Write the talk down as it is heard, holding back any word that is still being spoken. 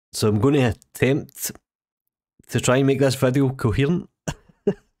So I'm going to attempt to try and make this video coherent.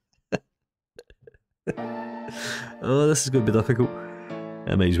 Oh, this is going to be difficult.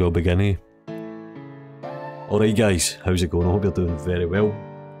 I might as well begin here. Alright guys, how's it going? I hope you're doing very well.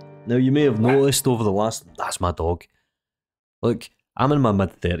 Now you may have noticed over the last... That's my dog. Look, I'm in my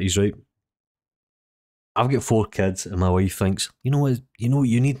mid-30s, right? I've got 4 kids and my wife thinks, you know what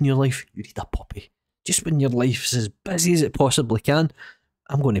you need in your life? You need a puppy. Just when your life's as busy as it possibly can,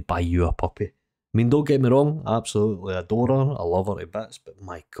 I'm going to buy you a puppy. I mean, don't get me wrong, I absolutely adore her, I love her to bits, but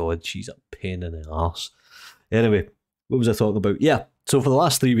my god, she's a pain in the arse. Anyway, what was I talking about? Yeah, so for the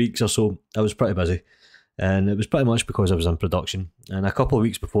last 3 weeks or so, I was pretty busy. And it was pretty much because I was in production. And a couple of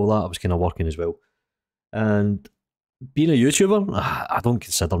weeks before that, I was kind of working as well. And being a YouTuber, I don't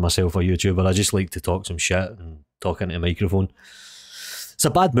consider myself a YouTuber. I just like to talk some shit and talk into a microphone. It's a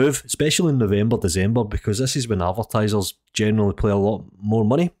bad move, especially in November, December, because this is when advertisers generally play a lot more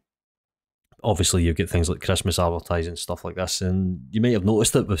money. Obviously, you get things like Christmas advertising, stuff like this, and you might have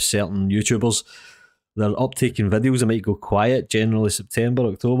noticed it with certain YouTubers. They're uptaking videos, they might go quiet, generally September,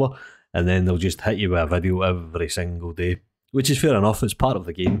 October, and then they'll just hit you with a video every single day, which is fair enough, it's part of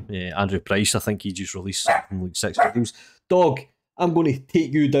the game. Andrew Price, I think he just released something like 6 videos. Dog, I'm going to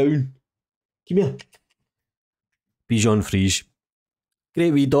take you down. Come here. Bichon Frise.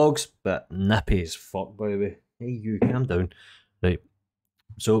 Great wee dogs, but nippy as fuck, by the way. Hey, you, calm down. Right.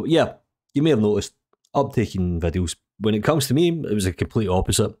 So, yeah, you may have noticed uptaking videos. When it comes to me, it was a complete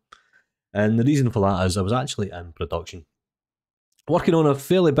opposite. And the reason for that is I was actually in production. Working on a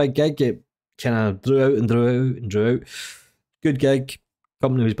fairly big gig, it kind of drew out and drew out and drew out. Good gig,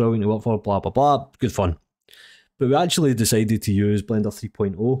 company was brilliant to work for, blah blah blah, good fun. But we actually decided to use Blender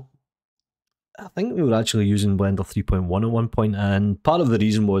 3.0. I think we were actually using Blender 3.1 at one point, and part of the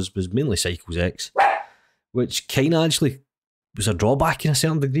reason was mainly Cycles X, which kind of actually was a drawback in a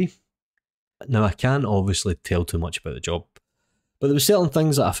certain degree. Now I can't obviously tell too much about the job, but there were certain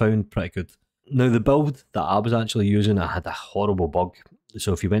things that I found pretty good. Now the build that I was actually using, it had a horrible bug.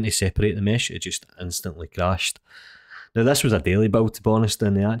 So if you went to separate the mesh, it just instantly crashed. Now this was a daily build, to be honest,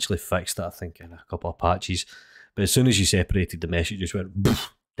 and they actually fixed it, I think, in a couple of patches. But as soon as you separated the mesh, it just went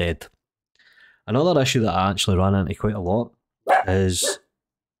dead. Another issue that I actually ran into quite a lot is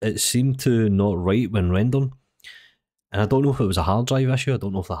it seemed to not write when rendering. And I don't know if it was a hard drive issue, I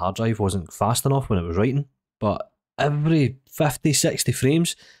don't know if the hard drive wasn't fast enough when it was writing, but every 50, 60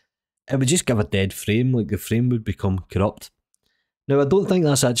 frames, it would just give a dead frame, like the frame would become corrupt. Now I don't think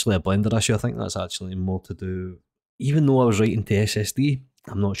that's actually a Blender issue, I think that's actually more to do, even though I was writing to SSD,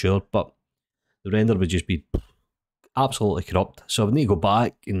 I'm not sure, but the render would just be absolutely corrupt. So I would need to go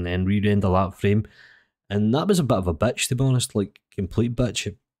back and then re-render that frame. And that was a bit of a bitch, to be honest, like complete bitch.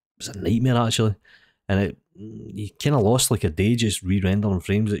 It was a nightmare actually. And you kind of lost like a day just re-rendering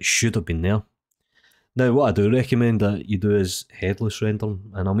frames that should have been there. Now what I do recommend that you do is headless render,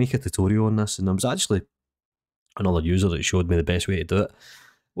 and I'll make a tutorial on this, and there was actually another user that showed me the best way to do it.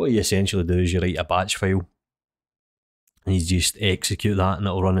 What you essentially do is you write a batch file and you just execute that and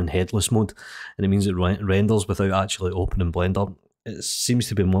it'll run in headless mode, and it means it renders without actually opening Blender. It seems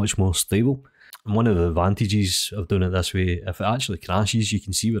to be much more stable, and one of the advantages of doing it this way, if it actually crashes, you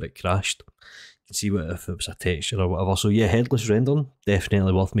can see where it crashed. You can see what, if it was a texture or whatever. So yeah, headless rendering,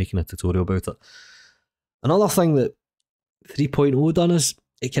 definitely worth making a tutorial about it. Another thing that 3.0 done is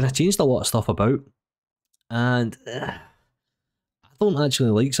it kind of changed a lot of stuff about, and I don't actually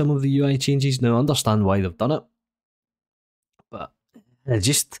like some of the UI changes. Now I understand why they've done it, but it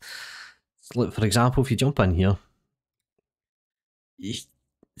just, like for example, if you jump in here, you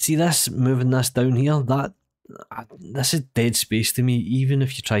see this, moving this down here, this is dead space to me, even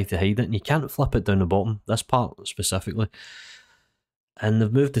if you try to hide it, and you can't flip it down the bottom, this part specifically. And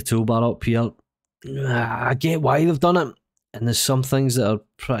they've moved the toolbar up here. I get why they've done it, and there's some things that are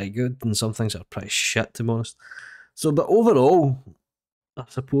pretty good and some things that are pretty shit, to be honest. So, but overall, I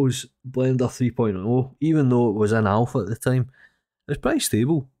suppose Blender 3.0, even though it was in alpha at the time, it was pretty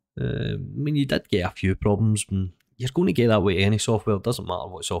stable. I mean, you did get a few problems, and you're going to get that with any software. It doesn't matter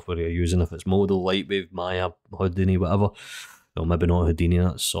what software you're using, if it's Model, Lightwave, Maya, Houdini, whatever. Well, maybe not Houdini,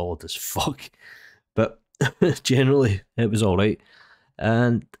 that's solid as fuck. But generally, it was alright.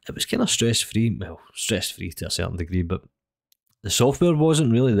 And it was kind of stress-free, well, stress-free to a certain degree, but the software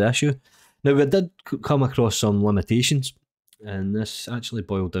wasn't really the issue. Now, we did come across some limitations, and this actually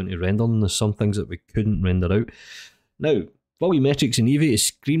boiled down to rendering. There's some things that we couldn't render out. Now, volumetrics in Eevee is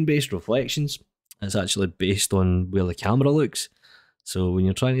screen-based reflections. It's actually based on where the camera looks. So when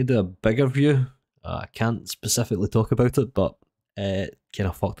you're trying to do a bigger view, I can't specifically talk about it, but it kind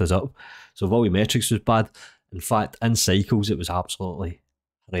of fucked us up. So volumetrics was bad. In fact, in Cycles, it was absolutely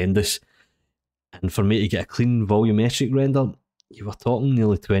horrendous. And for me to get a clean volumetric render, you were talking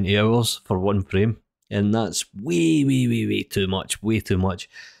nearly 20 hours for one frame. And that's way too much, way too much.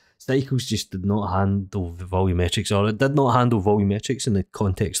 Cycles just did not handle the volumetrics, or it did not handle volumetrics in the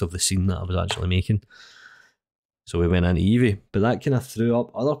context of the scene that I was actually making. So we went into Eevee, but that kind of threw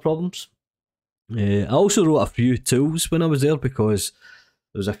up other problems. I also wrote a few tools when I was there because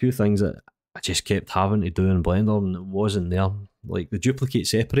there was a few things that I just kept having to do in Blender and it wasn't there. Like the duplicate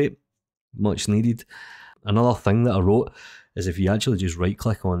separate, much needed. Another thing that I wrote is if you actually just right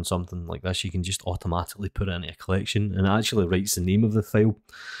click on something like this, you can just automatically put it into a collection, and it actually writes the name of the file.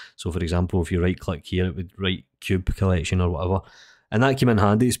 So for example, if you right click here, it would write cube collection or whatever. And that came in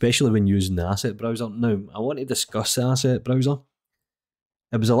handy, especially when using the asset browser. Now, I want to discuss the asset browser.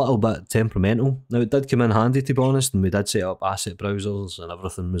 It was a little bit temperamental. Now, it did come in handy, to be honest, and we did set up asset browsers and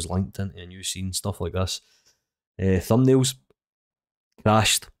everything was linked into a new scene, stuff like this. Thumbnails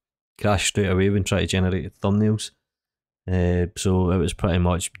crashed straight away when trying to generate thumbnails. So it was pretty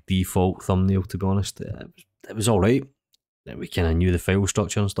much default thumbnail, to be honest. It was alright. We kind of knew the file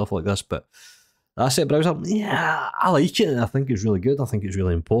structure and stuff like this, but the asset browser, yeah, I like it. I think it's really good. I think it's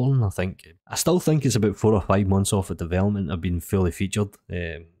really important. I still think it's about 4 or 5 months off of development of being fully featured,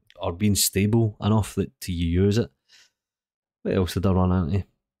 or being stable enough that to use it. What else did I run into?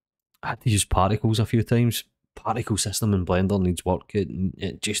 I had to use particles a few times. Particle system in Blender needs work.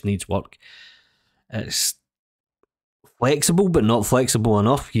 It just needs work. It's flexible, but not flexible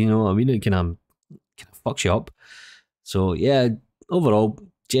enough. You know what I mean? It kind of fucks you up. So yeah, overall,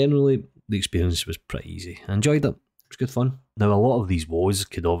 generally, the experience was pretty easy. I enjoyed it. It was good fun. Now, a lot of these woes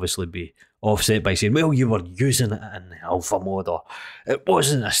could obviously be offset by saying, well, you were using it in alpha mode, or it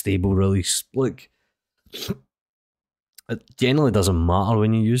wasn't a stable release. Look, it generally doesn't matter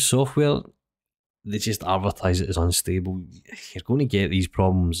when you use software. They just advertise it as unstable. You're going to get these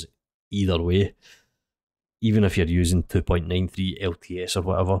problems either way, even if you're using 2.93 LTS or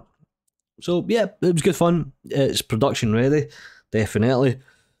whatever. So yeah, it was good fun. It's production ready, definitely.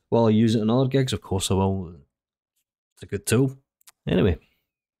 Will I use it in other gigs? Of course I will. It's a good tool. Anyway,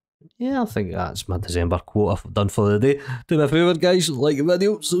 yeah, I think that's my December quote I've done for the day. Do me a favour, guys, like the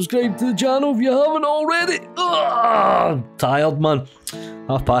video, subscribe to the channel if you haven't already. Ugh, tired, man.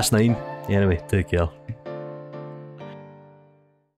 9:30. Anyway, take care.